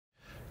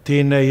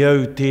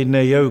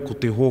Tēnei au ko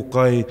te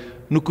hōkai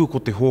nuku ko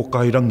te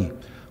hōkai rangi.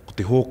 Ko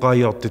te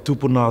hōkai o te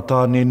tupuna a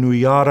tāne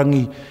nui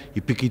ārangi I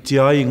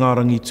pikitia ai ngā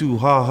rangi tū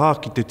hāhā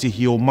ki te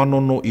tihi o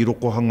manono I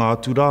rokohanga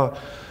atu rā.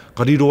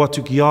 Ka riro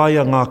atu ki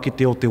aia ngā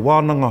kete o te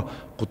wānanga,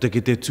 ko te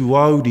kete tū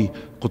auri,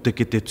 ko te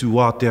kete tū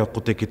ātea,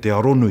 ko te kete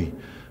aronui.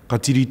 Ka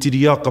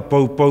tiritiri a ka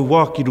paupau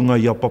wā ki runga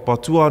I a papa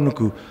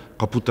tuanuku,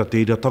 ka puta te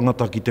ira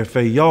tangata ki te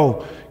whei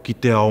ao, ki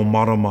te ao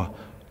marama.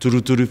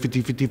 Turuturu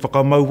whiti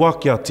whakamau wā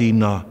ki a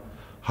tīnā,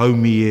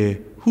 haumi e,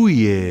 hui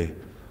e,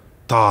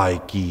 tāe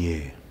ki e.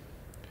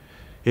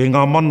 E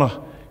ngā mana,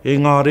 e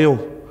ngā reo,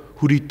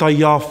 huri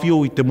tai a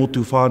whio I te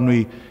motu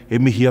whānui e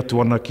mihi atu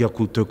ana ki a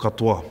koutou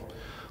katoa.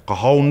 Ka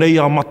hao nei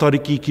a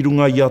matariki ki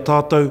runga I a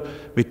tātou,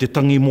 me te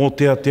tangi mō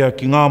tea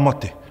ki ngā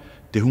mate.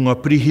 Te hunga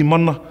pirihi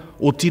mana,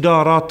 o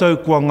tira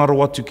rātou kua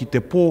ngaro atu ki te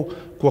pō,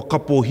 kua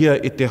kapohia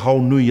e te hao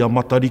nui a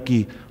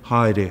matariki,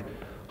 haere,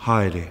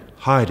 haere,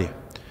 haere.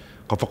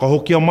 Ka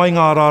whakahokia mai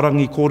ngā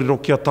rārangi kōrero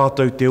ki a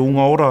tātou te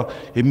unga ora,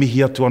 e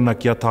mihi atu ana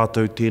ki a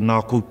tātou tēnā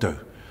koutou.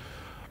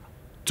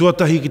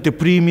 Tuatahi ki te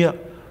premia,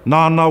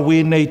 nāna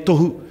wēnei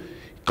tohu,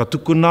 ka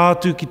tukuna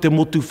atu ki te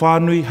motu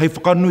whānui, hei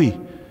whakanui,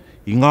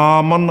 I ngā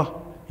mana,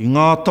 I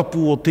ngā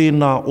tapu o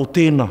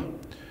tēnā.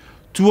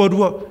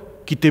 Tuarua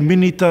ki te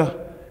minita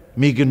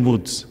Megan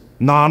Woods.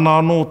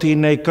 Nāna no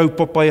tēnei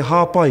kaupapa e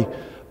hāpai,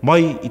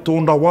 mai I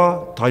tōna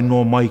wā, tai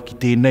noa mai ki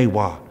tēnei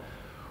wā.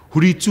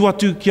 Huri tu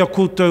atu ki a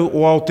koutou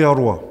o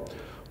Aotearoa.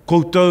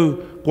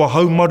 Koutou kua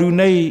haumaru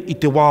nei I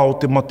te wā o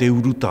te mate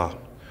uruta.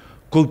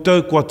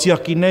 Koutou kua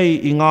tiaki nei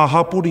I ngā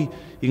hapori,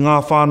 I ngā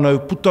whānau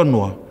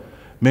putanua.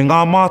 Me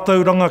ngā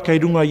mātauranga kei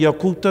runga I a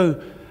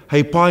koutou,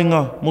 hei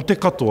painga mo te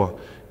katoa,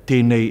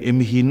 tēnei e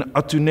mihi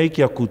atu nei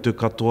ki a koutou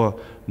katoa,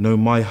 nau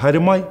mai haere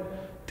mai,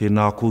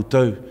 tēnā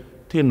koutou,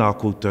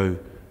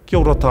 kia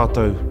ora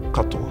tātou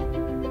katoa.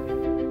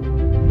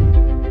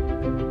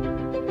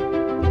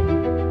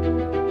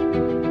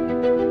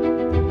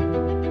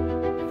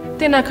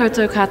 Tēnā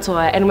koutou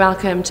katoa and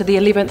welcome to the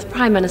 11th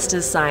Prime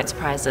Minister's Science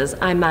Prizes.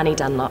 I'm Marnie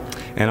Dunlop.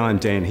 And I'm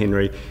Dan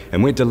Henry,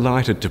 and we're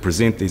delighted to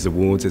present these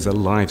awards as a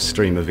live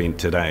stream event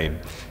today.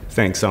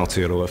 Thanks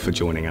Aotearoa for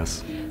joining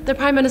us. The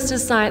Prime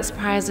Minister's Science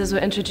Prizes were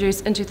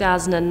introduced in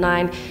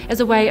 2009 as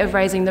a way of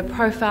raising the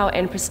profile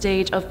and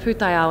prestige of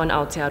pūtaiao in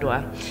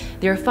Aotearoa.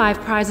 There are 5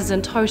 prizes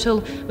in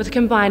total with a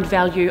combined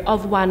value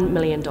of $1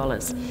 million,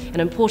 an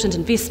important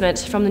investment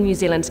from the New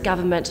Zealand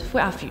government for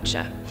our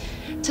future.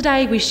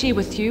 Today we share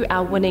with you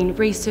our winning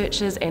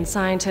researchers and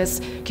scientists,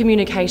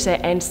 communicator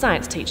and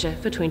science teacher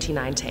for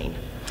 2019.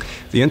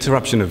 The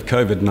interruption of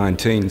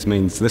COVID-19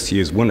 means this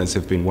year's winners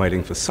have been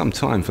waiting for some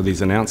time for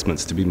these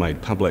announcements to be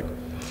made public.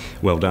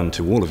 Well done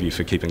to all of you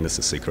for keeping this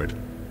a secret.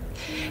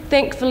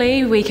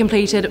 Thankfully, we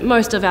completed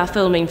most of our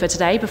filming for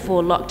today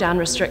before lockdown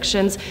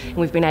restrictions, and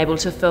we've been able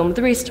to film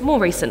the rest more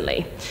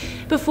recently.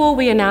 Before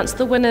we announce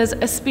the winners,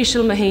 a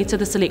special mahi to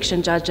the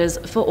selection judges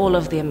for all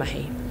of their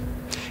mahi.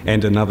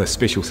 And another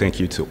special thank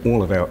you to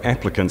all of our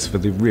applicants for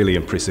the really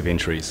impressive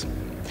entries.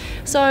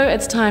 So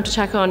it's time to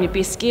chuck on your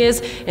best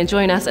gears and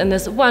join us in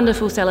this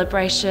wonderful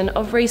celebration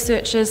of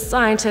researchers,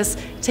 scientists,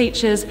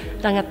 teachers,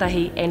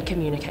 rangatahi and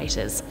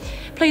communicators.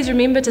 Please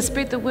remember to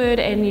spread the word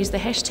and use the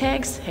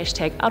hashtags,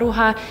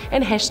 #Aroha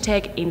and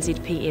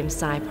 #NZPM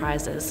Sci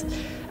Prizes.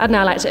 I'd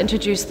now like to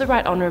introduce the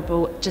Right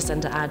Honourable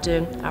Jacinda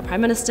Ardern, our Prime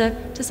Minister,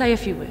 to say a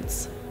few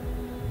words.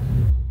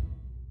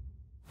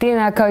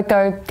 Tēnā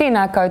koutou,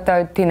 tēnā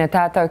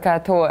tātou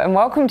katoa, and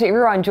welcome to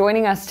everyone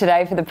joining us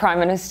today for the Prime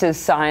Minister's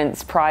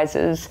Science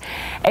Prizes.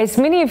 As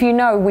many of you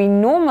know, we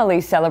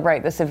normally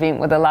celebrate this event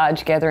with a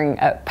large gathering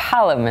at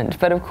Parliament,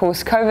 but of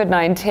course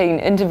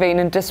COVID-19 intervened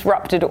and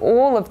disrupted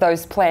all of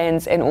those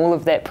plans and all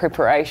of that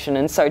preparation,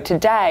 and so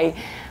today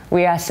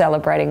we are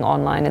celebrating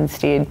online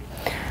instead.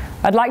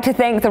 I'd like to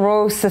thank the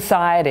Royal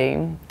Society,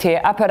 Te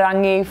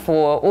Aparangi,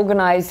 for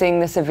organising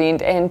this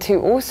event, and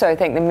to also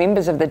thank the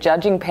members of the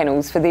judging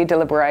panels for their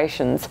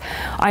deliberations.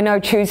 I know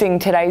choosing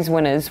today's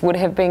winners would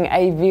have been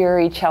a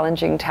very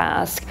challenging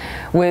task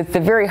with the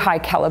very high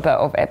calibre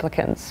of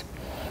applicants.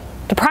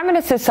 The Prime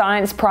Minister's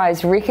Science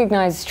Prize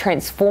recognises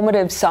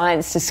transformative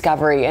science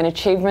discovery and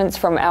achievements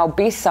from our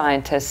best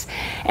scientists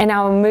and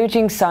our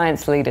emerging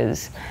science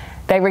leaders.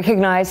 They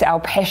recognise our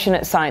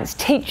passionate science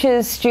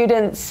teachers,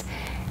 students,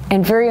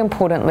 and very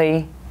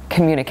importantly,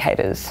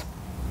 communicators.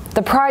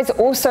 The prize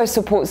also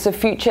supports the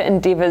future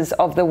endeavours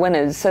of the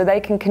winners so they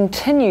can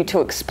continue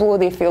to explore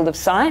their field of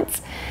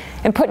science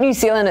and put New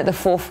Zealand at the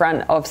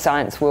forefront of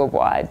science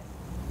worldwide.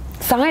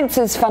 Science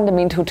is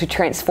fundamental to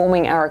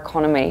transforming our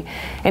economy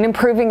and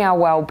improving our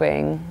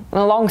well-being. And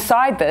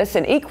alongside this,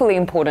 and equally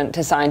important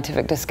to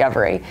scientific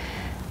discovery,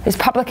 is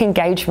public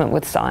engagement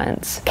with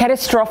science.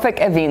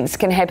 Catastrophic events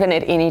can happen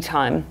at any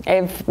time,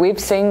 as we've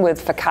seen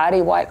with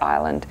Whakaari White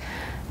Island,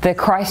 the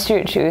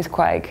Christchurch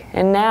earthquake,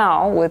 and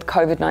now with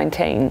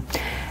COVID-19.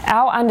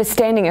 Our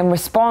understanding and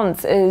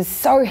response is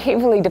so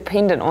heavily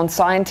dependent on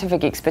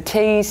scientific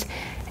expertise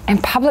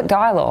and public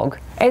dialogue.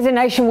 As a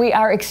nation, we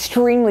are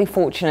extremely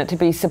fortunate to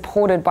be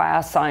supported by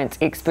our science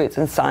experts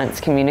and science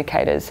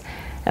communicators.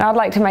 And I'd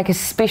like to make a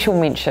special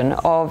mention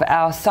of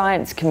our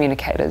science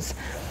communicators.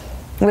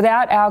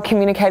 Without our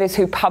communicators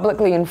who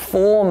publicly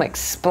inform,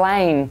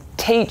 explain,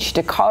 teach,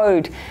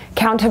 decode,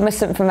 counter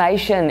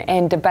misinformation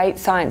and debate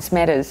science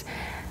matters,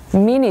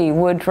 many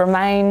would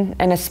remain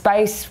in a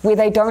space where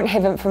they don't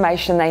have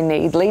information they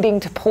need, leading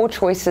to poor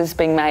choices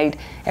being made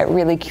at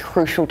really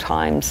crucial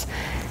times.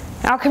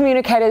 Our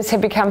communicators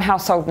have become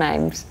household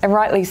names, and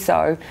rightly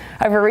so,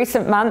 over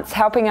recent months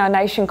helping our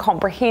nation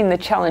comprehend the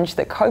challenge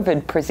that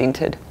COVID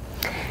presented.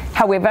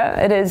 However,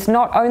 it is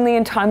not only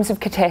in times of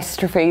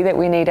catastrophe that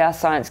we need our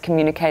science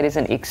communicators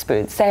and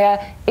experts. They are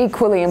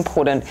equally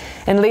important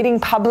in leading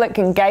public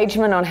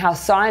engagement on how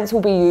science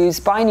will be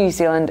used by New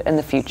Zealand in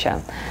the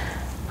future.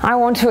 I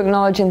want to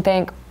acknowledge and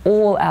thank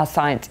all our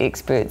science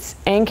experts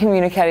and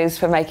communicators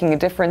for making a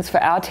difference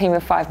for our team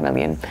of 5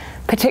 million,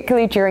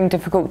 particularly during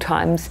difficult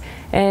times,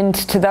 and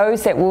to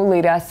those that will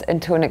lead us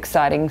into an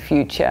exciting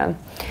future.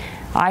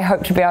 I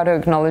hope to be able to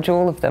acknowledge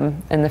all of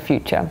them in the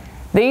future.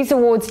 These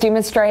awards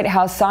demonstrate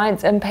how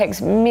science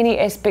impacts many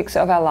aspects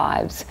of our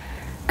lives.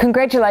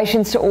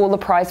 Congratulations to all the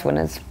prize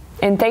winners,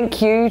 and thank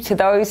you to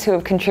those who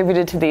have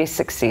contributed to their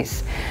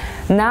success.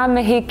 Ngā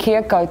mihi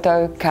kia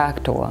koutou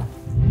katoa.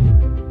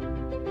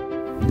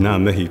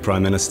 Ngā mihi,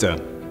 Prime Minister.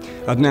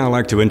 I'd now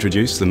like to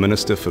introduce the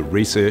Minister for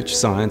Research,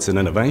 Science and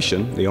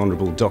Innovation, the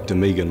Honourable Dr.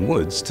 Megan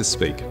Woods, to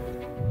speak.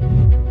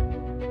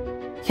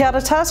 Kia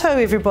ora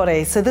tātou,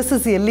 everybody. So this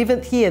is the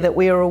 11th year that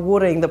we are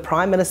awarding the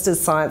Prime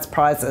Minister's Science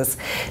Prizes.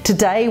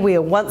 Today we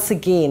are once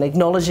again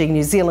acknowledging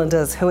New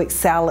Zealanders who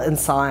excel in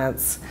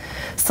science.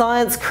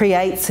 Science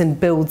creates and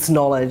builds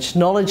knowledge.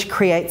 Knowledge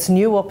creates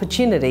new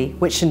opportunity,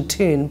 which in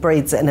turn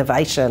breeds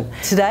innovation.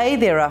 Today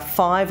there are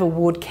 5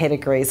 award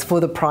categories for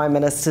the Prime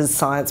Minister's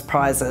Science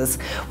Prizes,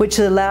 which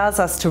allows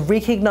us to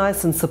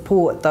recognise and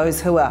support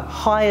those who are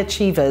high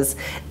achievers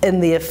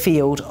in their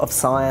field of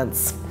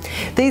science.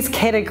 These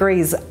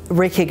categories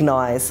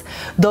recognise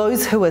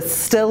those who are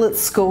still at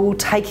school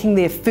taking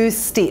their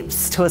first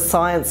steps to a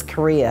science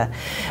career,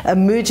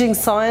 emerging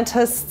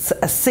scientists,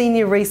 a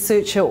senior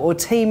researcher or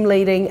team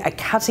leading a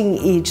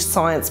cutting-edge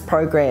science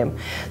program,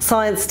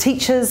 science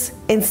teachers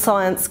and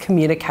science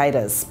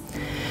communicators.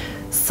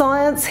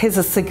 Science has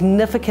a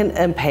significant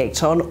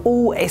impact on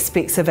all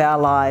aspects of our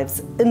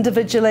lives,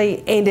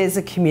 individually and as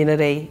a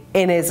community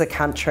and as a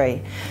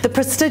country. The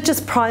prestigious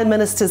Prime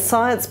Minister's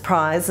Science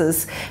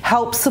Prizes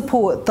help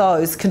support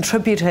those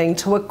contributing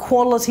to a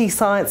quality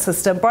science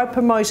system by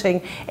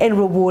promoting and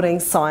rewarding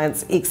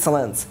science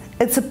excellence.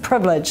 It's a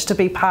privilege to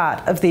be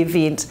part of the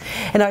event,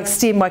 and I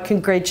extend my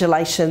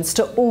congratulations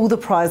to all the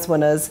prize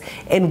winners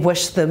and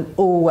wish them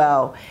all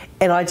well.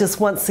 And I just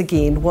once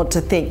again want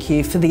to thank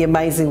you for the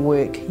amazing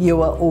work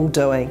you are all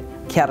doing.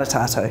 Kia ora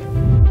tātou.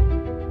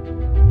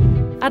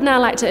 I'd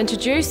now like to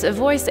introduce a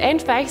voice and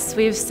face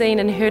we've seen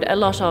and heard a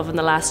lot of in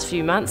the last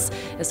few months,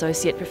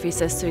 Associate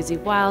Professor Susie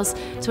Wiles,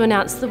 to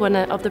announce the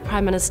winner of the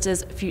Prime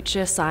Minister's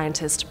Future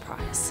Scientist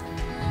Prize.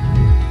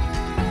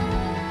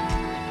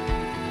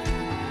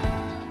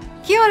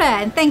 Kia ora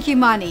and thank you,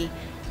 Mani.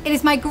 It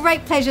is my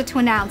great pleasure to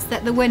announce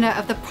that the winner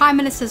of the Prime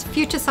Minister's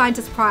Future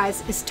Scientist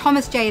Prize is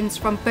Thomas James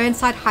from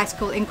Burnside High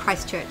School in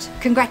Christchurch.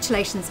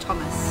 Congratulations,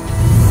 Thomas.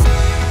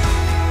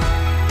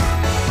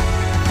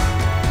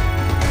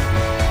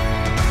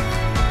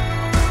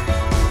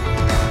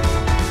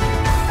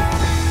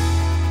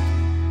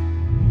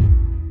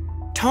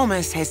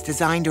 Thomas has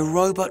designed a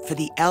robot for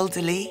the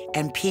elderly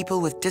and people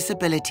with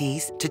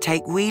disabilities to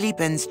take wheelie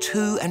bins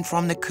to and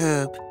from the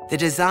curb. The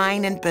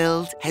design and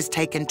build has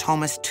taken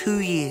Thomas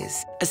 2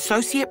 years.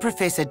 Associate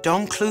Professor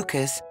Don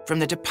Klukas from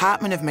the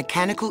Department of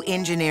Mechanical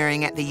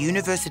Engineering at the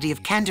University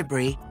of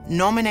Canterbury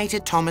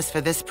nominated Thomas for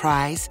this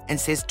prize and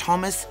says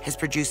Thomas has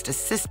produced a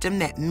system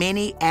that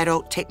many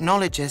adult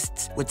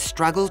technologists would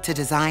struggle to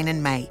design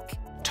and make.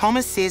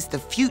 Thomas says the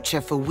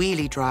future for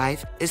wheelie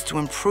drive is to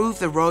improve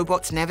the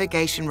robot's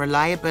navigation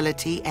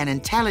reliability and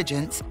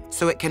intelligence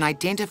so it can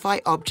identify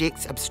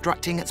objects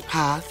obstructing its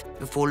path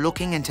before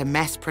looking into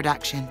mass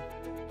production.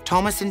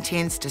 Thomas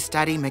intends to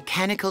study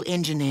mechanical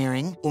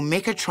engineering or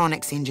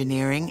mechatronics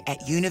engineering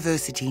at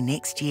university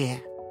next year.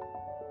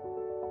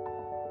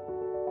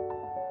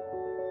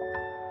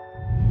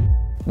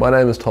 My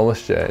name is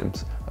Thomas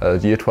James, a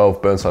Year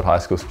 12 Burnside High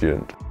School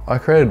student. I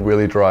created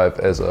Wheelie Drive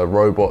as a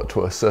robot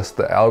to assist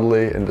the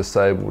elderly and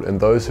disabled and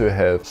those who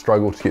have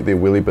struggled to get their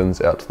wheelie bins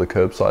out to the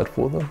curbside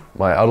for them.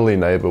 My elderly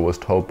neighbour was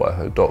told by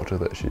her doctor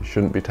that she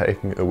shouldn't be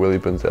taking her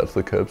wheelie bins out to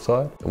the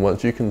curbside. And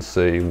once you can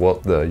see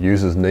what the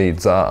user's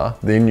needs are,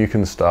 then you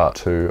can start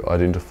to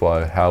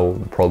identify how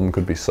the problem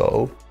could be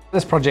solved.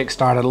 This project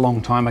started a long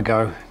time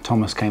ago.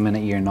 Thomas came in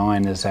at Year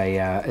 9 as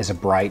a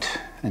bright,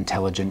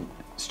 intelligent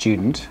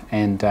student,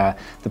 and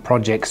the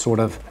project sort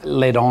of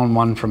led on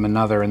one from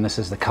another, and this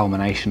is the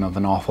culmination of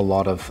an awful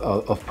lot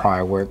of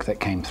prior work that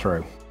came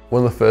through.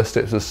 One of the first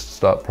steps is to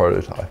start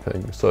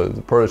prototyping. So the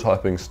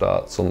prototyping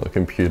starts on the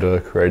computer,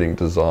 creating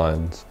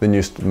designs. Then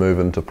you move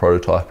into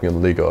prototyping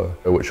in Lego,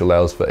 which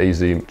allows for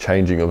easy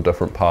changing of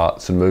different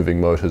parts and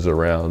moving motors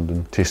around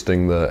and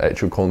testing the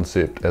actual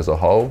concept as a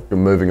whole.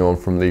 And moving on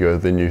from Lego,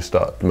 then you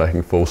start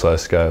making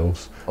full-size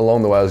scales.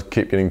 Along the way, I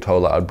kept getting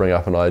told I'd bring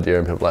up an idea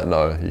and people were like,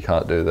 no, you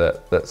can't do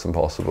that, that's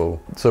impossible.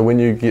 So when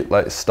you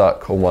get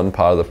stuck on one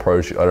part of the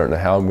project, I don't know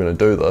how I'm going to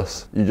do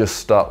this, you just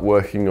start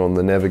working on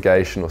the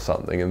navigation or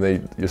something, and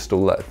then you're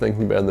still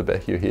thinking about it in the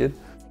back of your head.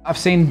 I've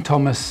seen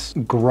Thomas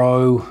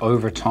grow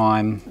over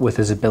time with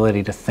his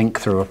ability to think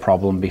through a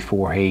problem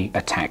before he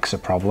attacks a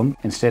problem.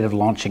 Instead of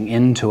launching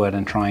into it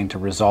and trying to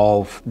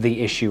resolve the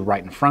issue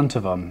right in front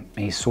of him,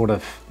 he's sort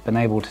of been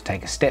able to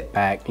take a step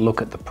back,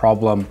 look at the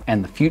problem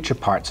and the future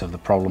parts of the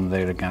problem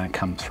that are going to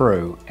come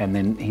through, and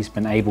then he's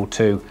been able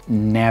to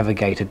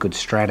navigate a good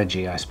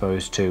strategy, I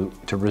suppose, to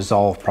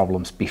resolve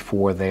problems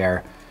before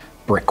they're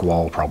brick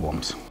wall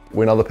problems.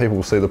 When other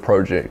people see the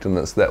project and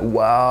it's that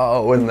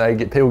wow, when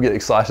people get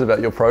excited about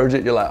your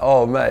project, you're like,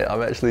 oh mate,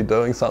 I'm actually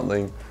doing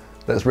something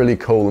that's really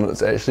cool, and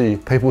it's actually,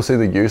 people see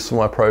the use of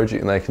my project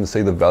and they can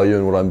see the value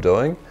in what I'm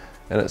doing,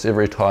 and it's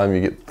every time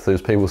you get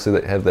those people see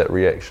that have that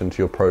reaction to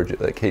your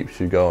project that keeps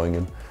you going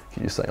and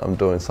keeps you saying, I'm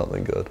doing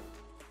something good.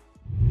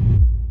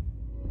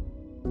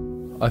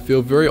 I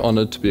feel very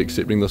honoured to be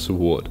accepting this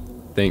award.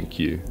 Thank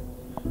you.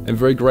 I'm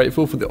very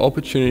grateful for the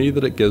opportunity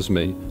that it gives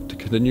me to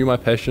continue my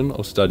passion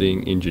of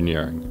studying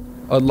engineering.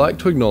 I'd like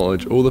to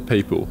acknowledge all the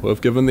people who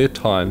have given their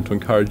time to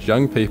encourage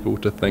young people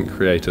to think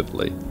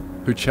creatively,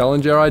 who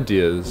challenge our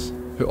ideas,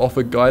 who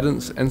offer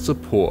guidance and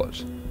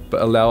support,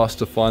 but allow us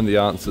to find the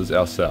answers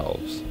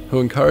ourselves, who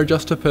encourage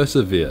us to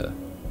persevere.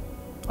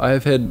 I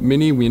have had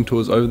many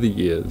mentors over the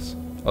years.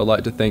 I'd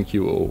like to thank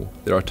you all.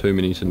 There are too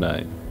many to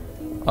name.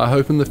 I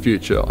hope in the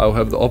future I will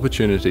have the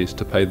opportunities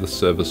to pay this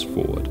service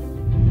forward.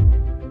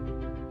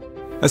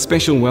 A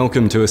special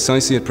welcome to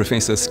Associate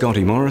Professor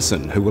Scotty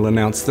Morrison, who will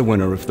announce the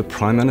winner of the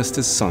Prime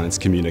Minister's Science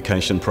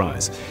Communication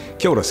Prize.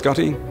 Kia ora,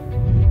 Scotty.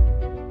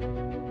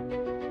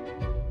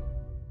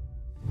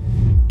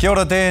 Kia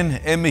ora,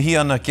 Dan, e mihi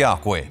ana ki a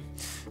koe.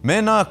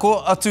 Mēnā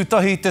ko atu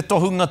tahi te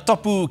tohunga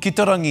tapu ki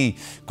te rangi,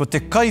 ko te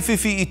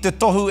kaiwhiwhi i te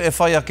tohu e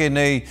whai ake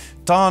nei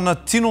tāna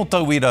tino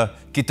tauira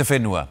ki te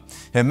whenua.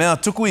 He mea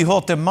tuku iho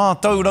te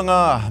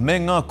mātauranga me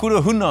ngā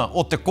kurahuna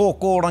o te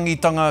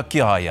kōkōrangitanga ki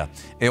aia.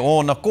 E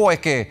ōna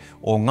koeke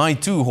o ngai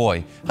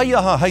tūhoi. Hei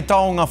aha, hei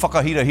taonga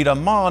whakahirahira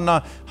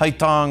māna, hei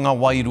tāonga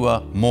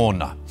wairua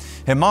mōna.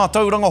 He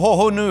mātauranga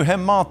hohonu, he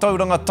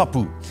mātauranga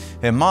tapu.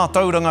 He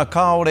mātauranga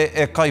kāore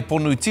e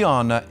kaiponu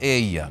tiana e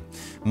ia.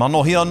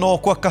 Manohi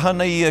anō kua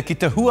kahanei ki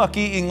te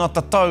huaki i ngā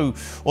tatau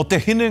o te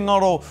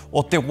hinengaro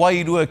o te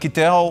wairua ki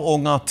te ao o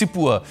ngā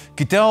tipua,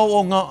 ki te ao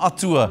o ngā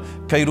atua,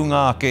 kei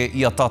runga ake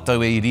i a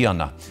tātou e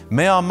iriana.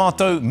 Mea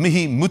mātou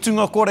mihi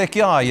mutunga kore ki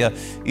aia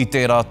i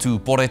te rātū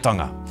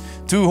poretanga.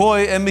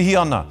 Tūhoi e mihi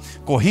ana,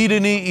 ko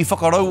hirini i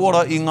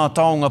whakarauora i ngā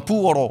taonga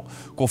pūoro,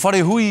 ko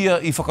wharehuia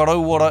i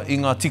whakarauora i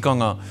ngā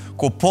tikanga,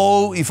 ko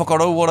pou i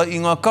whakarauora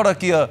i ngā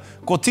karakia,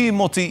 ko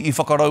tīmoti i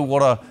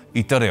whakarauora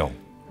i te reo.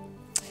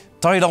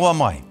 Tai rawa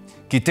mai,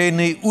 ki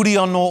tēnei uri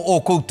anō o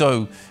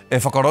koutou e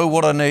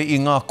whakarauora nei i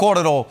ngā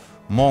kōrero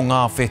mō ngā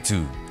whetū.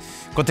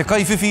 Ko te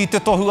kaiwhiwhi i te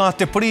tohu a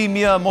te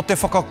premia mo te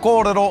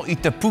whakakōrero i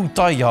te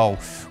pūtaiao,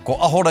 ko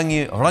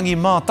ahorangi rangi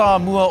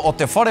mātāmua o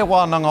te whare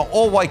wānanga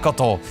o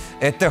Waikato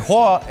e te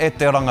hoa e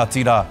te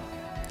rangatira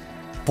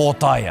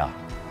pōtaia.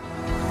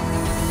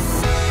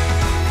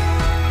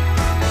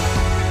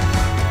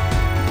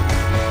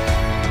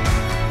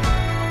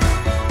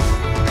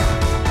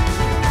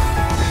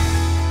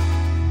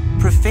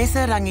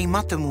 Professor Rangi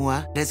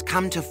Matamua has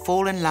come to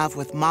fall in love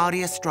with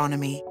Māori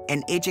astronomy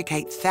and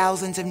educate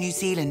thousands of New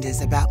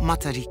Zealanders about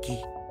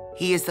Matariki.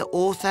 He is the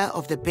author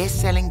of the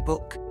best-selling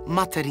book,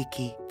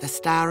 Matariki, the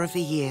Star of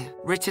the Year,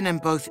 written in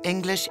both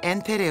English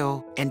and te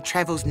reo, and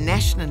travels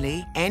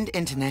nationally and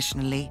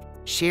internationally,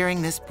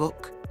 sharing this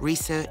book,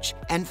 research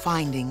and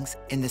findings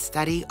in the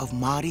study of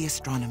Māori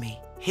astronomy.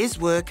 His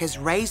work has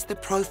raised the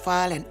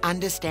profile and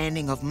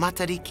understanding of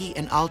Matariki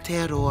in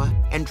Aotearoa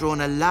and drawn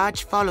a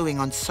large following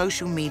on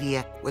social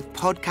media with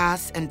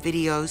podcasts and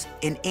videos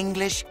in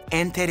English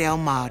and te reo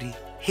Māori.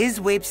 His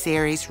web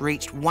series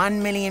reached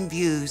 1 million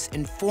views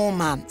in 4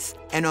 months,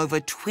 and over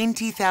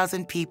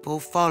 20,000 people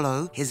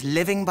follow his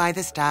Living by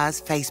the Stars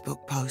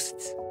Facebook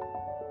posts.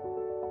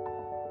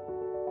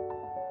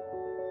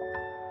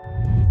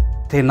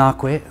 Tēnā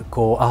koe,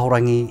 ko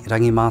ahorangi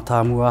rangi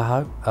mātāmua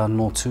hau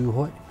no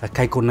tūhoi.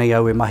 Kei konei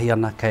au e mahi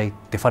ana kei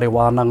te whare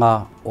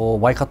wānanga o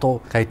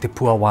Waikato, kei te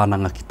pua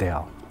wānanga ki te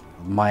ao.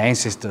 My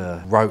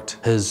ancestor wrote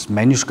his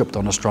manuscript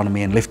on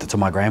astronomy and left it to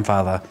my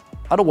grandfather.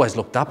 I'd always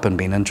looked up and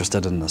been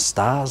interested in the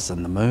stars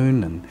and the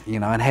moon and,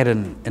 and had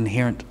an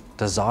inherent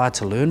desire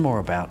to learn more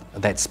about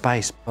that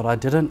space, but I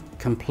didn't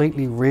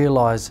completely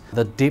realise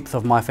the depth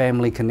of my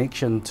family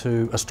connection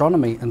to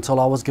astronomy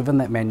until I was given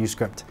that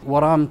manuscript.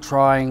 What I'm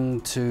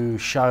trying to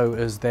show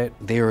is that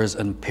there is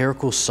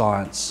empirical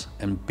science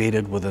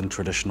embedded within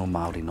traditional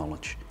Māori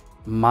knowledge.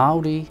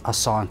 Māori are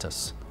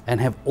scientists, and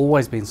have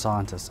always been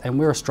scientists, and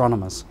we're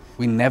astronomers.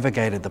 We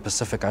navigated the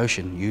Pacific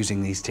Ocean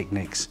using these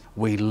techniques.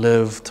 We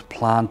lived,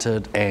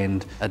 planted,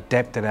 and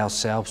adapted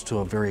ourselves to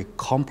a very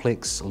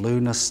complex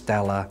lunar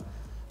stellar,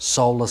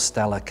 solar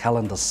stellar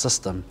calendar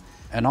system.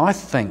 And I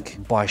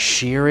think by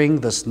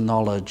sharing this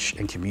knowledge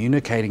and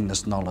communicating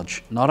this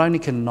knowledge, not only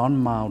can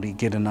non-Māori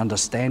get an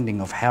understanding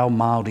of how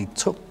Māori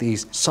took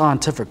these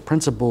scientific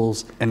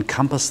principles,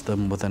 encompassed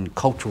them within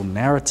cultural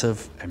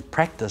narrative and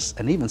practice,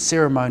 and even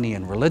ceremony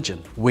and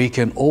religion, we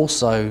can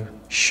also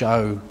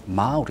show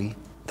Māori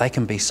they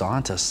can be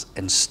scientists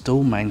and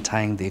still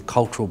maintain their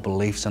cultural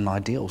beliefs and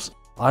ideals.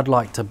 I'd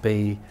like to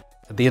be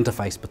the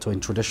interface between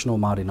traditional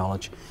Māori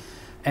knowledge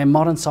and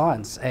modern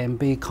science, and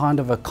be kind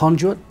of a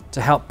conduit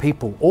to help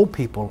people, all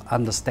people,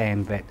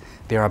 understand that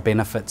there are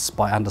benefits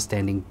by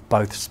understanding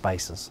both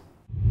spaces.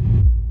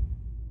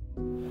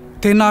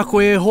 Tēnā koe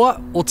e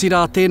hoa, o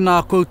tira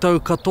tēnā koutou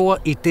katoa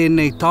I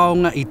tēnei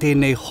taonga, I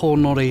tēnei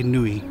honore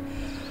nui.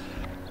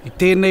 I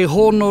tēnei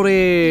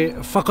honore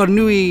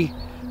whakanui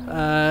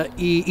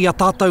I a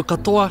tātou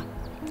katoa,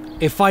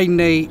 e whai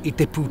nei I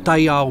te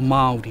pūtaiao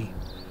Māori.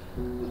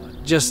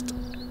 Just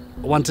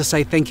want to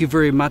say thank you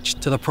very much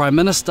to the Prime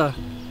Minister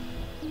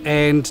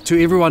and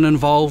to everyone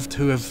involved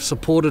who have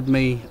supported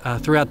me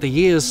throughout the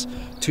years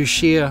to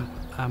share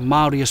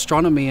Māori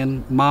astronomy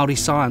and Māori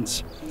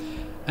science.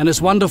 And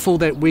it's wonderful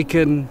that we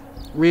can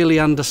really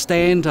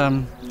understand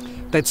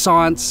that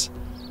science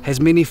has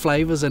many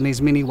flavours and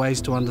there's many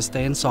ways to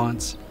understand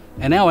science.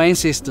 And our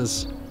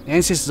ancestors, the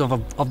ancestors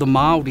of the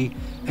Māori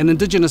and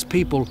Indigenous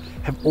people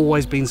have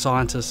always been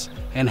scientists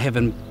and have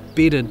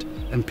embedded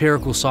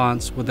empirical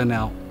science within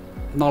our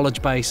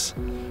knowledge base,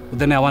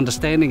 within our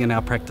understanding and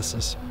our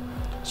practices.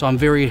 So I'm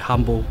very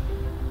humble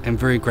and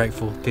very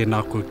grateful.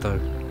 Tēnā koutou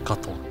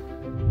katoa.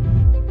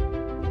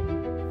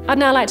 I'd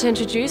now like to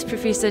introduce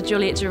Professor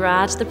Juliet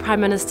Gerard, the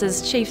Prime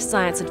Minister's Chief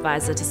Science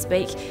Advisor, to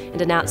speak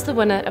and announce the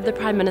winner of the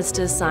Prime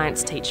Minister's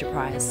Science Teacher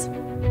Prize.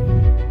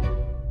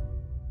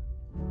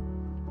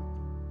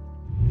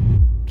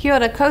 Kia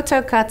ora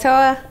koutou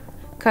katoa,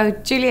 ko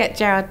Juliet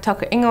Gerard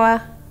toku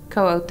ingoa,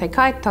 ko o te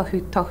kai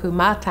tohu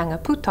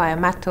mātanga pūtaia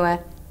matua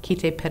ki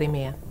te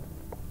pirimia.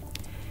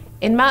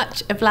 In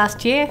March of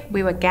last year,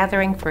 we were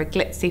gathering for a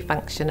glitzy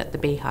function at the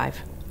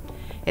Beehive.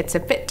 It's a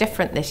bit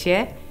different this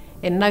year,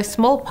 in no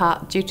small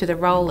part due to the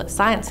role that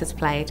science has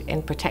played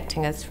in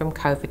protecting us from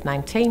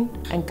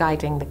COVID-19 and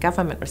guiding the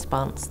government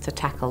response to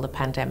tackle the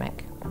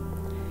pandemic.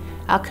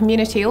 Our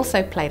community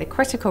also played a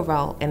critical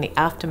role in the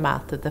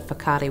aftermath of the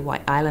Whakaari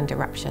White Island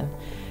eruption,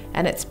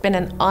 and it's been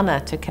an honour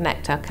to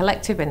connect our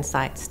collective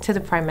insights to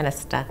the Prime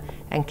Minister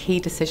and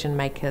key decision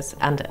makers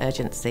under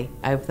urgency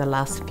over the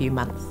last few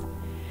months.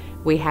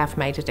 We have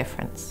made a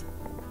difference.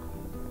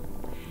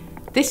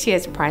 This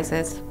year's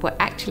prizes were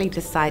actually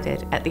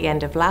decided at the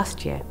end of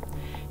last year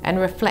and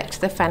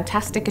reflect the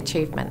fantastic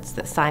achievements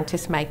that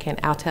scientists make in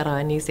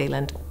Aotearoa, New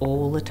Zealand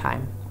all the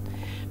time,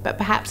 but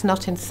perhaps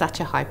not in such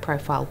a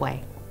high-profile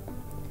way.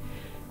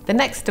 The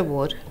next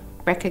award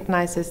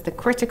recognises the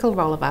critical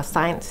role of our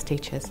science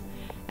teachers,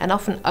 an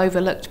often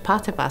overlooked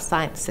part of our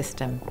science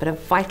system, but a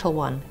vital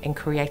one in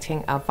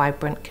creating our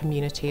vibrant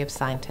community of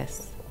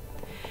scientists.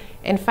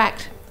 In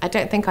fact, I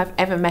don't think I've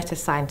ever met a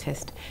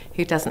scientist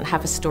who doesn't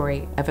have a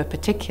story of a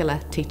particular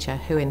teacher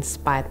who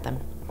inspired them.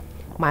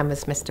 Mine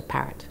was Mr.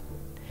 Parrott.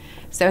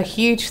 So a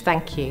huge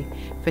thank you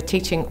for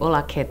teaching all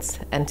our kids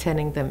and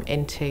turning them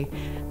into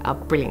our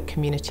brilliant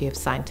community of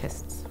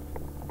scientists.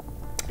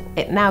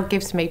 It now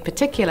gives me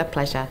particular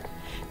pleasure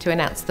to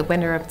announce the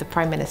winner of the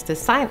Prime Minister's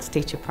Science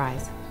Teacher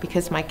Prize,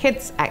 because my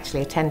kids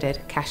actually attended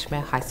Cashmere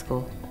High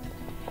School.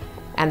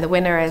 And the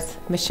winner is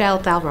Michelle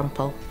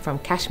Dalrymple from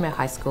Cashmere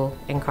High School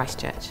in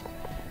Christchurch.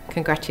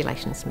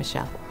 Congratulations,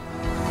 Michelle.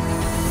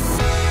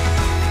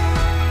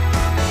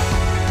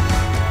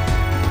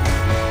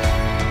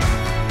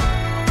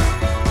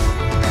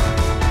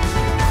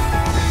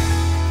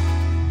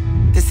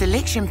 The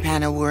selection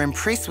panel were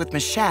impressed with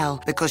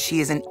Michelle because she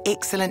is an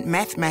excellent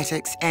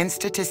mathematics and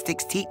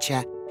statistics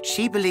teacher.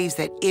 She believes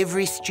that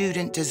every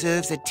student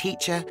deserves a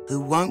teacher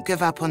who won't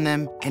give up on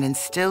them and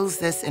instills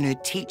this in her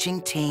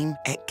teaching team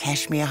at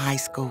Cashmere High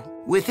School.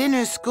 Within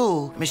her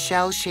school,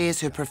 Michelle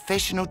shares her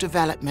professional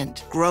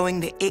development, growing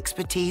the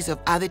expertise of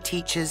other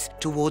teachers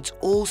towards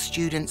all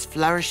students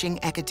flourishing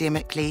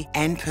academically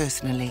and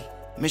personally.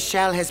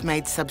 Michelle has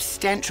made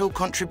substantial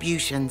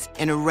contributions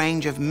in a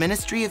range of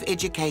Ministry of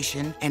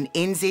Education and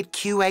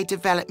NZQA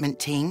development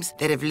teams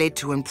that have led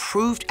to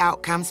improved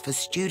outcomes for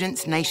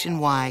students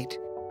nationwide.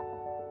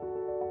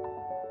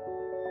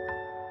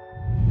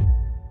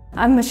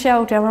 I'm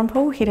Michelle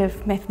Dalrymple, Head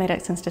of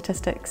Mathematics and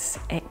Statistics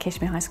at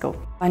Cashmere High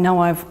School. I know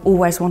I've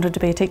always wanted to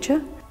be a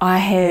teacher. I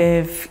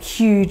have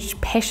huge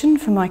passion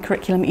for my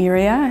curriculum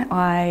area.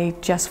 I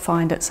just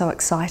find it so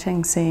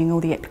exciting seeing all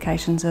the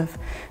applications of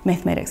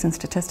mathematics and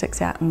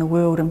statistics out in the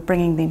world and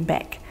bringing them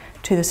back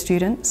to the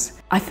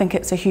students. I think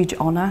it's a huge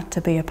honour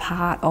to be a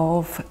part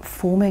of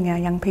forming our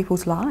young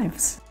people's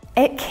lives.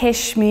 At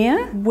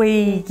Kashmir,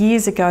 we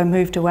years ago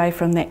moved away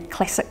from that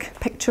classic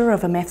picture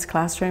of a maths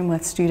classroom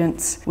with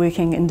students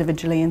working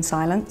individually in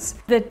silence.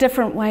 The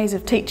different ways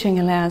of teaching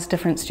allows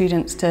different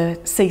students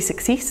to see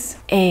success,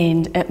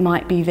 and it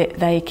might be that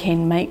they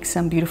can make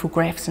some beautiful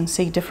graphs and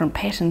see different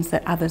patterns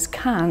that others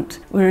can't,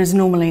 whereas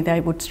normally they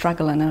would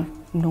struggle in a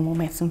normal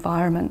maths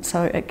environment.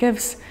 So it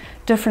gives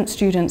different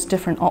students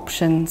different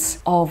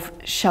options of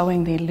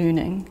showing their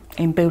learning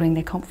and building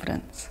their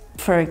confidence.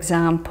 For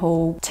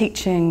example,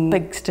 teaching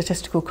big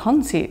statistical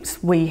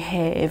concepts, we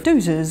have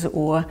doozers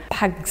or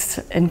pugs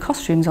in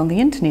costumes on the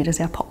internet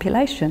as our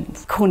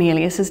populations.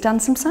 Cornelius has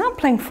done some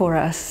sampling for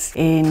us,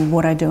 and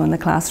what I do in the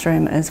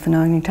classroom is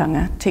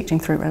whanaungatanga, teaching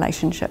through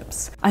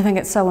relationships. I think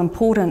it's so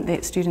important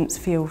that students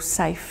feel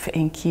safe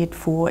and cared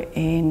for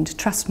and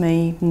trust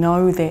me,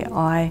 know that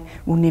I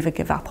will never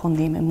give up on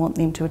them and want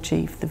them to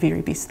achieve the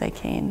very best they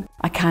can.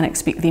 I can't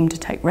expect them to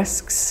take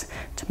risks,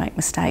 to make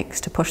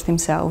mistakes, to push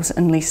themselves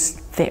unless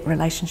that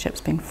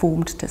relationship's been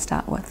formed to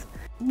start with.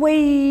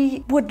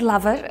 We would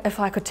love it if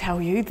I could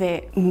tell you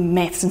that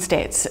maths and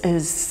stats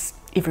is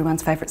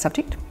everyone's favourite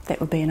subject.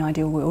 That would be an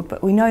ideal world,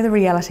 but we know the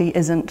reality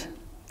isn't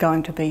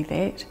going to be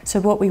that.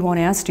 So what we want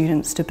our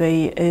students to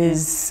be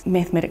is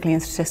mathematically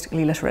and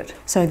statistically literate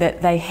so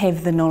that they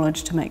have the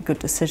knowledge to make good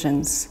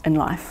decisions in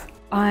life.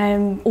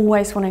 I'm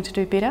always wanting to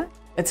do better.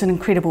 It's an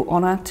incredible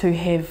honour to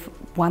have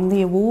won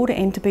the award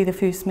and to be the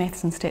first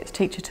maths and stats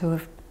teacher to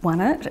have won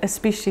it,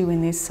 especially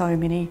when there's so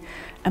many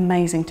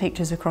amazing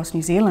teachers across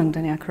New Zealand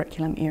in our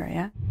curriculum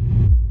area.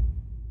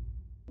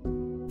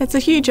 It's a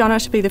huge honour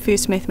to be the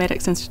first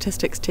mathematics and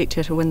statistics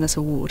teacher to win this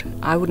award.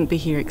 I wouldn't be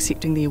here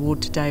accepting the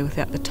award today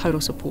without the total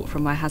support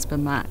from my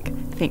husband Mark.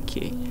 Thank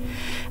you.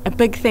 A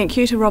big thank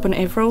you to Robin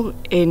Averill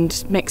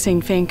and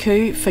Maxine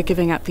Fanku for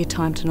giving up their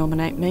time to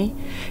nominate me,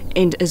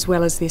 and as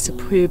well as their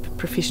superb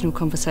professional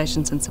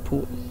conversations and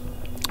support.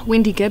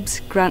 Wendy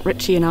Gibbs, Grant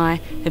Ritchie and I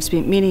have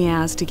spent many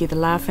hours together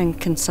laughing,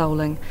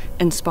 consoling,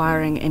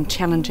 inspiring and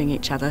challenging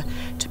each other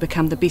to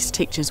become the best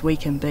teachers we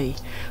can be.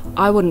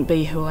 I wouldn't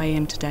be who I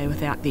am today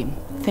without them.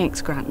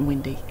 Thanks Grant and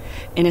Wendy.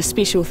 And a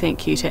special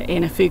thank you to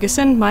Anna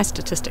Ferguson, my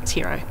statistics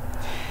hero.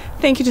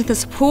 Thank you to the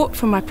support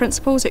from my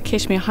principals at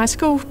Kashmir High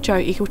School, Joe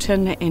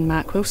Eggleton and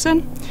Mark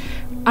Wilson.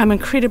 I'm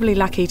incredibly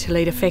lucky to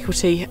lead a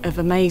faculty of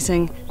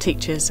amazing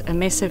teachers. A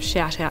massive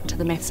shout out to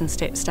the Maths and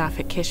Stats staff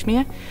at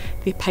Kashmir,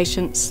 their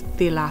patience,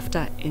 their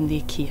laughter and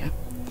their care.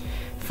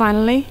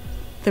 Finally,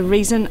 the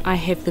reason I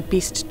have the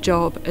best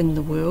job in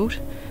the world,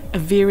 a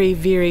very,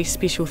 very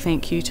special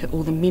thank you to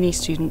all the many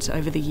students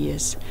over the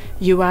years.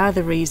 You are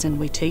the reason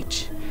we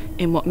teach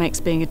and what makes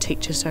being a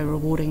teacher so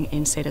rewarding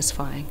and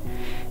satisfying.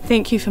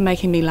 Thank you for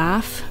making me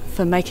laugh,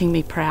 for making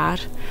me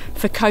proud,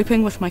 for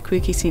coping with my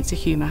quirky sense of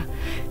humour,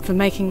 for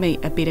making me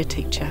a better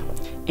teacher,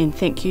 and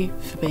thank you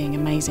for being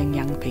amazing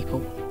young people.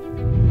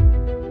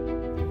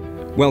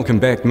 Welcome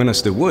back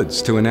Minister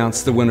Woods to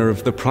announce the winner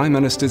of the Prime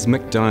Minister's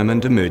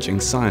McDiarmid Emerging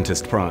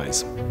Scientist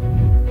Prize.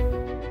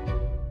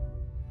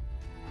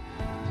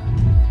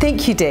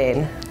 Thank you,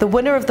 Dan. The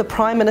winner of the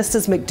Prime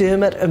Minister's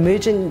McDiarmid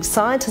Emerging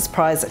Scientist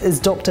Prize is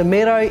Dr.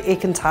 Miro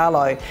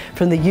Ekintalo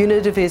from the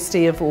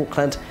University of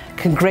Auckland.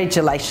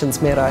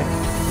 Congratulations, Miro.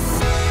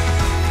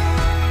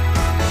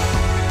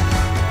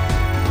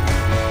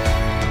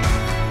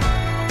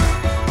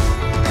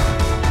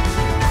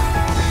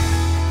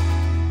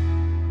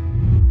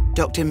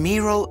 Dr.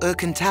 Miro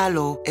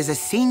Ekintalo is a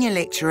senior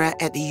lecturer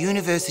at the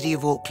University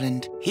of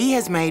Auckland. He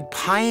has made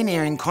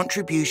pioneering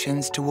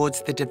contributions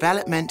towards the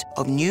development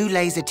of new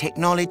laser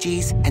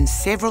technologies and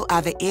several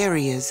other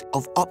areas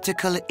of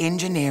optical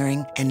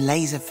engineering and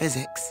laser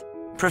physics.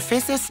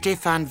 Professor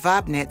Stefan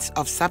Wabnitz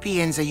of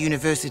Sapienza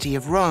University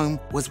of Rome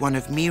was one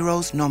of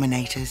Miro's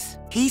nominators.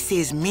 He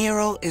says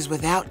Miro is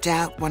without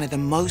doubt one of the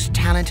most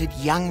talented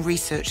young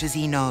researchers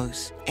he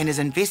knows, and his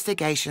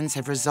investigations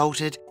have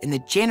resulted in the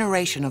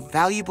generation of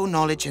valuable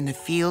knowledge in the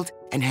field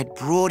and had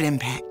broad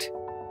impact.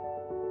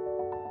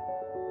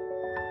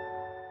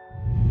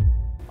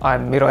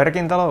 I'm Miro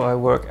Ekintalo. I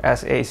work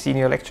as a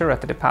senior lecturer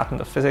at the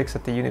Department of Physics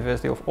at the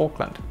University of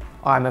Auckland.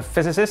 I'm a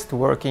physicist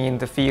working in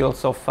the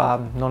fields of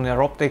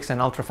nonlinear optics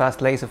and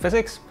ultrafast laser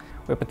physics.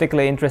 We're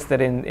particularly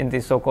interested in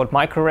these so-called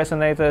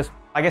microresonators.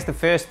 I guess the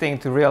first thing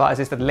to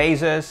realize is that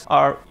lasers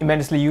are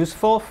immensely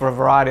useful for a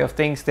variety of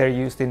things. They're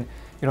used in,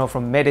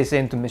 from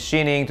medicine to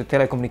machining to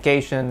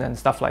telecommunication and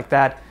stuff like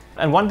that.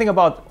 And one thing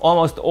about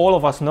almost all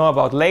of us know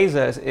about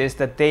lasers is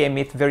that they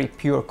emit very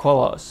pure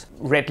colors.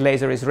 Red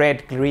laser is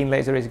red, green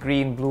laser is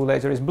green, blue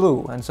laser is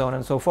blue, and so on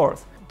and so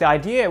forth. The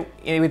idea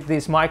with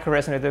these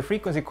microresonator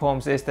frequency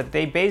combs is that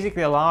they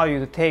basically allow you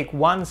to take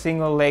one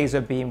single laser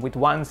beam with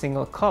one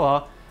single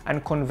color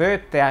and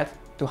convert that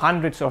to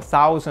hundreds or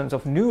thousands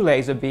of new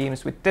laser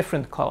beams with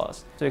different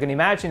colors. So you can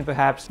imagine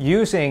perhaps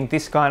using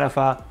this kind of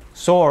a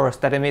source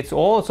that emits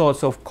all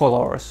sorts of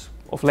colors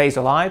of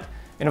laser light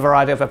in a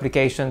variety of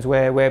applications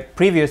where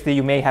previously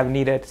you may have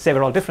needed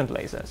several different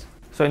lasers.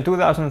 So in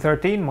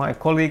 2013, my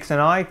colleagues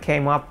and I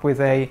came up with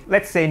a,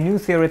 let's say, new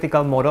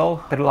theoretical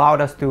model that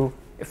allowed us to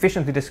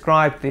efficiently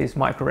describe these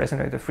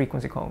microresonator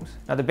frequency combs.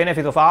 Now the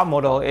benefit of our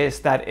model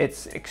is that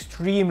it's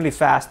extremely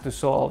fast to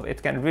solve.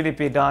 It can really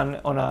be done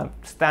on a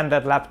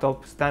standard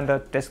laptop,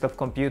 standard desktop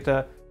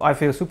computer. I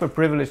feel super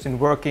privileged in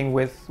working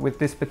with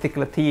this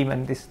particular team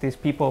and these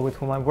people with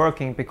whom I'm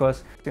working,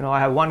 because I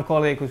have one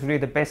colleague who's really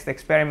the best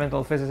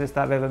experimental physicist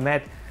I've ever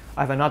met.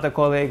 I have another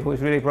colleague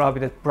who's really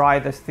probably the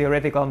brightest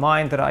theoretical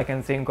mind that I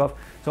can think of.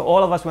 So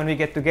all of us, when we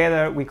get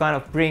together, we kind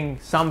of bring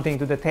something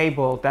to the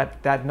table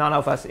that none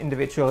of us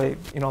individually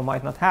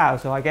might not have.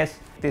 So I guess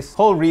this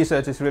whole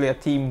research is really a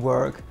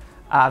teamwork.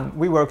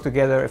 We work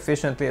together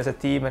efficiently as a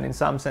team, and in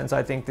some sense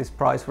I think this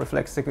prize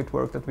reflects the good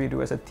work that we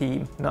do as a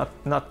team,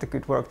 not the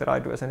good work that I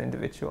do as an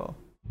individual.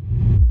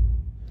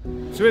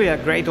 It's really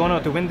a great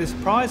honor to win this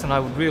prize, and I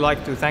would really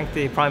like to thank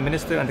the Prime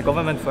Minister and the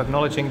government for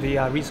acknowledging the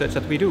research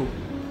that we do.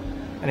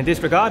 And in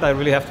this regard, I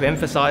really have to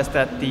emphasize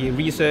that the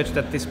research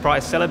that this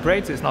prize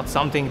celebrates is not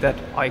something that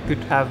I could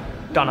have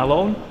done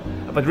alone,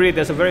 but really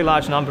there's a very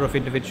large number of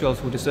individuals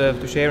who deserve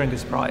to share in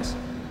this prize.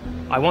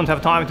 I won't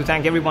have time to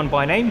thank everyone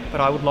by name,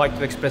 but I would like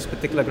to express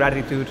particular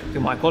gratitude to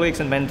my colleagues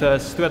and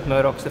mentors, Stuart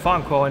Murdoch,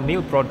 Stefan Cohen,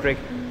 Neil Broderick,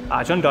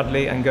 John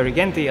Dudley and Gary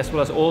Genty, as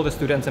well as all the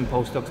students and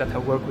postdocs that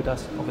have worked with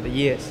us over the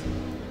years.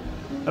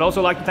 I'd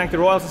also like to thank the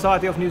Royal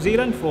Society of New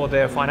Zealand for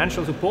their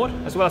financial support,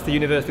 as well as the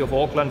University of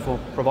Auckland for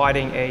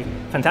providing a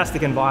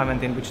fantastic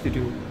environment in which to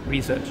do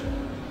research.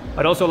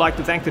 I'd also like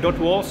to thank the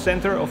Dr. Walsh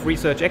Centre of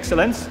Research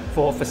Excellence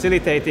for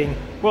facilitating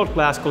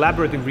world-class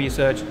collaborative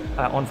research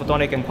on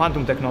photonic and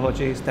quantum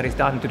technologies that is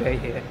done today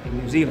here in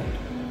New Zealand.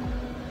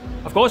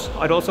 Of course,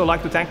 I'd also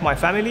like to thank my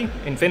family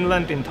in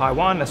Finland, in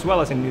Taiwan, as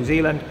well as in New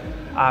Zealand,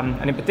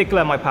 and in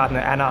particular my partner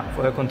Anna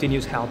for her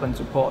continuous help and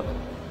support.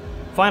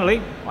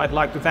 Finally, I'd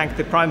like to thank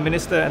the Prime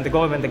Minister and the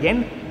government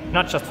again,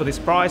 not just for this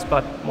prize,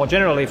 but more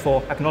generally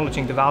for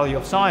acknowledging the value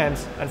of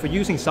science and for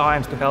using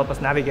science to help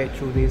us navigate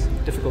through these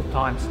difficult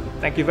times.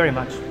 Thank you very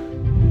much.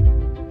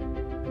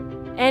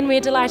 And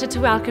we're delighted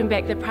to welcome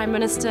back the Prime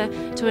Minister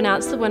to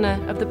announce the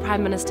winner of the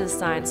Prime Minister's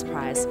Science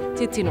Prize,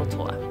 Te Tino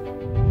Toa.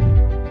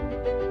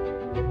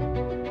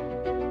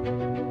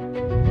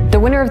 The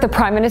winner of the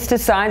Prime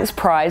Minister's Science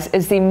Prize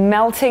is the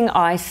Melting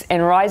Ice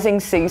and Rising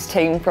Seas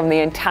team from the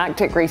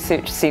Antarctic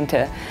Research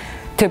Centre,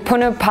 Te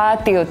Puna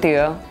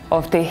Pāteoteo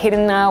of the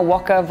Hiringa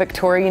Waka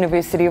Victoria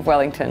University of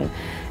Wellington,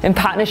 in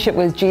partnership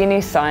with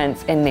GNS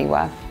Science and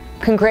NIWA.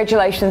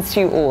 Congratulations to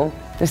you all.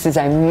 This is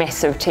a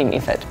massive team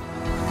effort.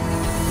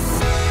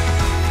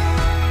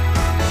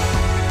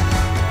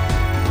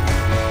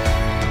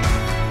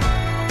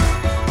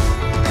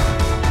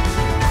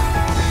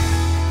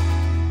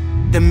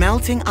 The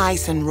Melting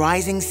Ice and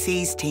Rising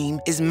Seas team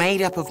is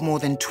made up of more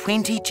than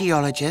 20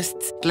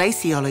 geologists,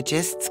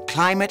 glaciologists,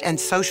 climate and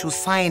social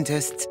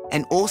scientists,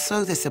 and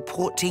also the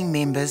support team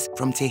members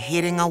from Te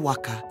Hiringa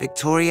Waka,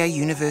 Victoria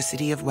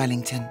University of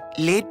Wellington,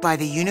 led by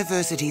the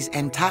university's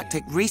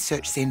Antarctic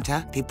Research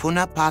Centre, Te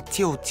Puna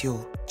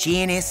Pāteoteo,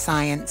 GNS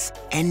Science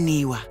and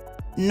NIWA.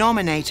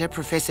 Nominator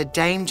Professor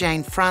Dame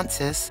Jane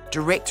Francis,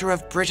 Director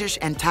of British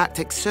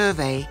Antarctic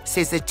Survey,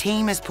 says the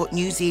team has put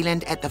New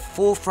Zealand at the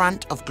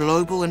forefront of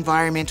global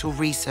environmental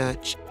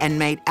research and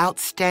made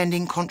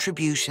outstanding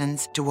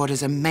contributions to what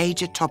is a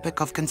major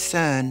topic of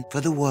concern for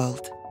the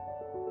world.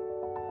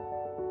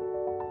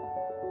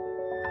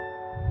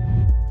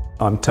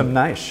 I'm Tim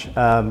Naish.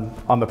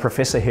 I'm a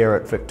professor here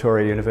at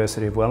Victoria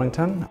University of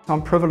Wellington.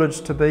 I'm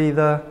privileged to be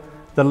the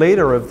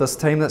leader of this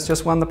team that's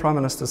just won the Prime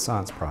Minister's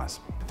Science Prize.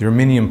 There are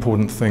many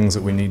important things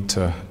that we need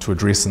to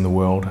address in the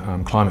world.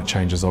 Climate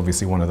change is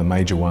obviously one of the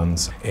major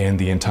ones, and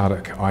the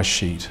Antarctic ice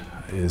sheet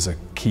is a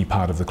key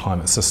part of the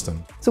climate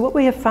system. So what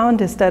we have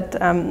found is that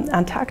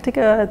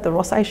Antarctica, the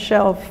Ross Ice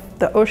Shelf,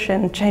 the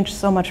ocean changed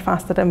so much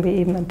faster than we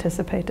even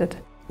anticipated.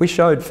 We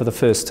showed for the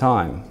first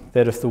time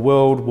that if the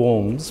world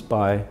warms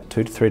by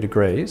 2 to 3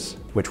 degrees,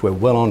 which we're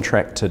well on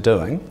track to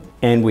doing,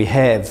 and we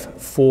have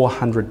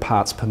 400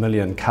 parts per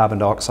million carbon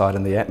dioxide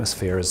in the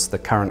atmosphere is the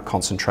current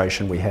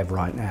concentration we have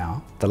right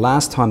now. The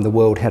last time the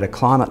world had a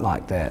climate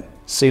like that,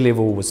 sea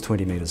level was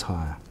 20 metres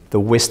higher. The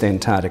West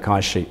Antarctic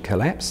ice sheet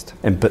collapsed,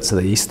 and bits of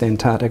the East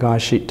Antarctic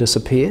ice sheet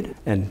disappeared,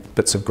 and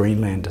bits of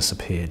Greenland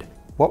disappeared.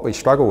 What we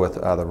struggle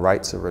with are the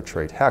rates of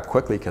retreat. How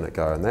quickly can it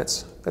go? And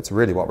that's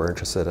really what we're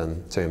interested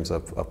in terms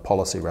of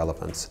policy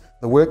relevance.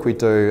 The work we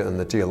do in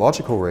the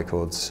geological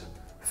records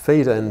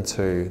feed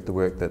into the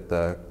work that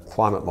the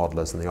climate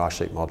modelers and the ice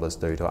sheet modelers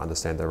do to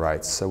understand the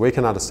rates. So we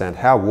can understand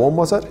how warm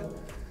was it,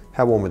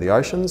 how warm were the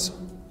oceans,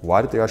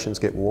 why did the oceans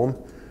get warm,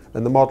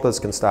 and the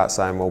modelers can start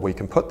saying, well, we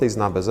can put these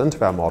numbers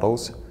into our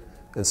models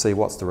and see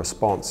what's the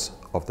response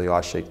of the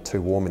ice sheet to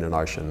warming an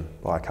ocean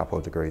by a couple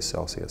of degrees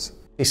Celsius.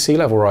 Sea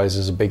level rise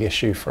is a big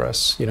issue for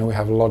us. You know, we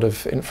have a lot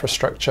of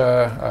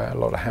infrastructure, a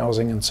lot of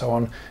housing and so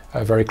on,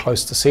 very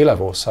close to sea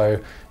level. So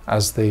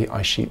as the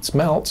ice sheets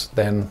melt,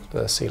 then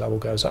the sea level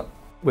goes up.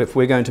 If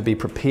we're going to be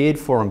prepared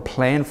for and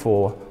plan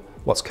for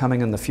what's coming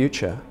in the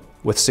future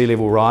with sea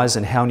level rise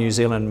and how New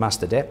Zealand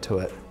must adapt to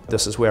it,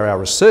 this is where our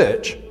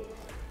research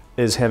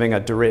is having a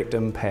direct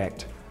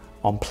impact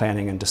on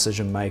planning and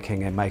decision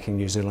making and making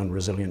New Zealand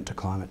resilient to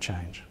climate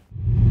change.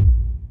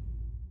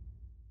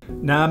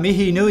 Ngā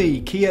mihi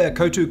nui, kia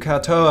koutou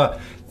katoa.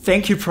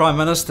 Thank you, Prime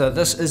Minister.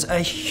 This is a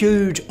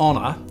huge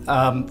honour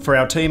for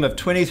our team of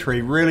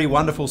 23 really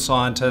wonderful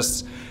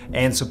scientists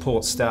and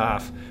support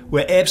staff.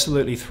 We're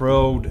absolutely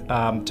thrilled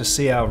to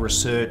see our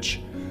research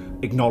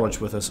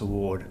acknowledged with this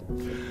award.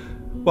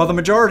 While the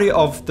majority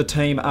of the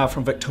team are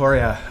from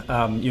Victoria,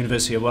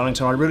 University of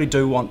Wellington, I really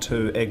do want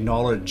to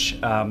acknowledge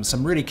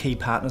some really key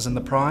partners in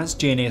the prize: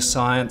 GNS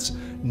Science,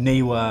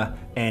 NIWA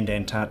and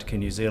Antarctica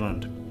New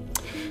Zealand.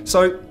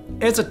 So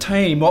as a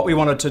team, what we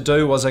wanted to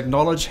do was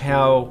acknowledge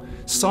how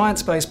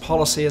science-based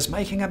policy is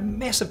making a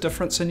massive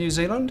difference in New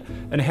Zealand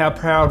and how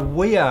proud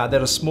we are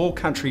that a small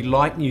country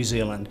like New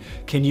Zealand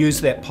can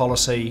use that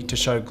policy to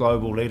show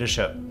global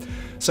leadership.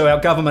 So our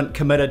government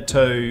committed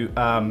to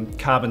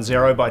carbon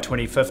zero by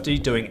 2050,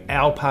 doing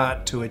our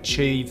part to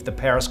achieve the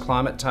Paris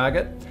climate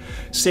target.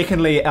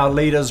 Secondly, our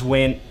leaders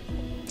went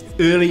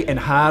early and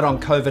hard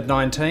on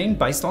COVID-19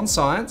 based on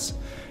science,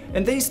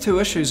 and these two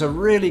issues are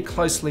really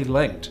closely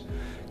linked.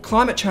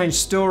 Climate change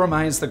still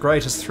remains the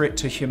greatest threat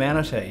to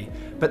humanity,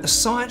 but the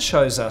science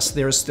shows us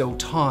there is still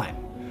time.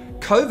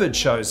 COVID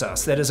shows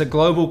us that as a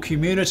global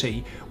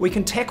community, we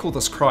can tackle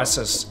this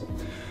crisis.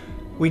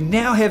 We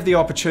now have the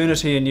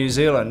opportunity in New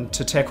Zealand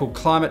to tackle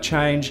climate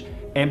change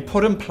and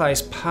put in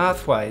place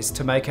pathways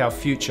to make our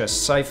future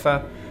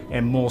safer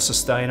and more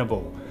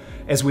sustainable.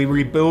 As we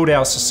rebuild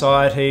our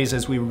societies,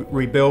 as we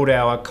rebuild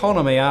our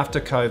economy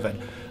after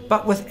COVID,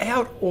 but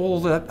without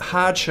all the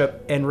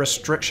hardship and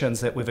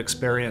restrictions that we've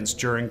experienced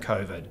during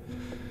COVID.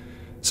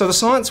 So the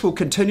science will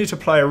continue to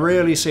play a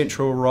really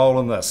central role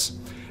in this.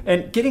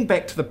 And getting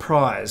back to the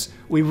prize,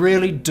 we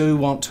really do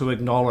want to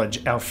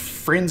acknowledge our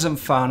friends in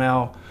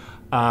whānau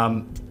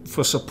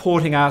for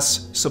supporting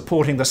us,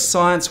 supporting the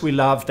science we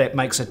love that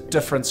makes a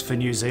difference for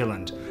New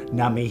Zealand.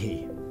 Ngā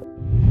mihi.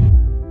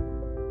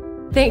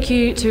 Thank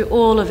you to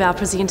all of our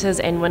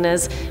presenters and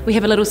winners. We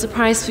have a little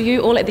surprise for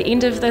you all at the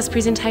end of this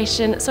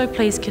presentation, so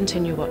please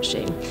continue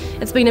watching.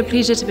 It's been a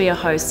pleasure to be a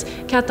host.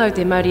 Kia tau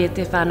te Māori e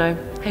te whānau.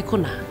 Hei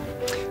kona.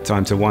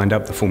 Time to wind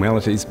up the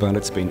formalities, but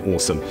it's been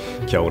awesome.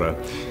 Kia ora.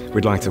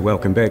 We'd like to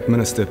welcome back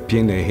Minister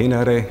Piene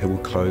Henare, who will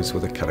close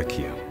with a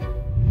karakia.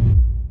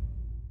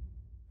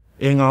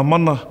 E ngā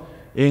mana,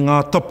 e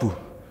ngā tapu,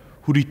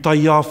 huri tai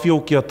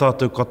āwhio ki a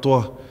tātou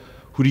katoa,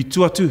 huri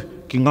tuatu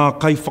ki ngā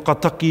kai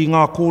whakataki i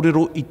ngā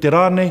kōrero i te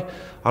rāne,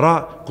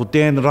 ara, ko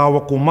tēnā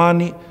rāwa ko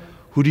māni,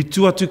 huri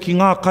tuatu ki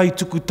ngā kai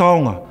tuku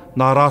taonga,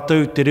 nā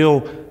rātou te reo,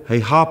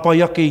 hei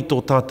hāpai ake i tō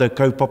tātou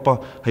kaupapa,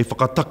 hei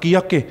whakataki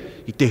ake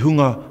i te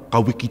hunga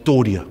ka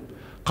Wikitoria.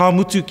 Ka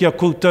mutu ki a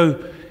koutou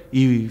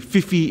i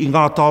whiwhi i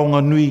ngā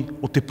taonga nui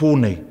o te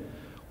pōnei.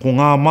 Ko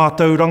ngā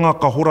mātauranga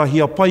ka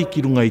horahia pai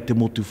ki runga i te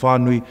motu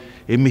whānui,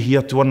 e mihi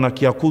atu ana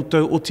ki a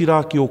koutou o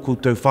tira ki o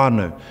koutou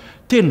whānau.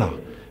 Tēnā,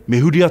 me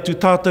huri atu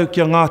tātou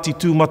ki a Ngāti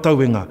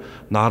Tūmatauenga,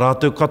 nā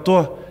rātou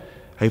katoa,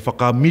 hei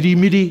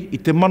whakamiri-miri i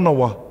te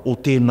manawa o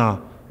tēnā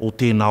o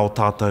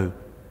tātou.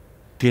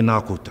 Tēnā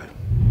koutou.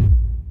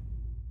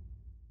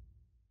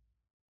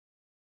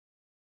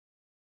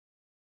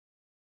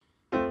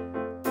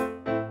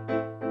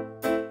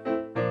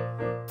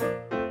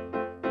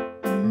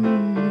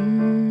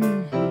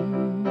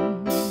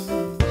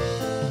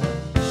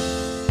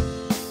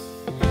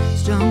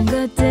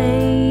 Stronger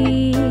days.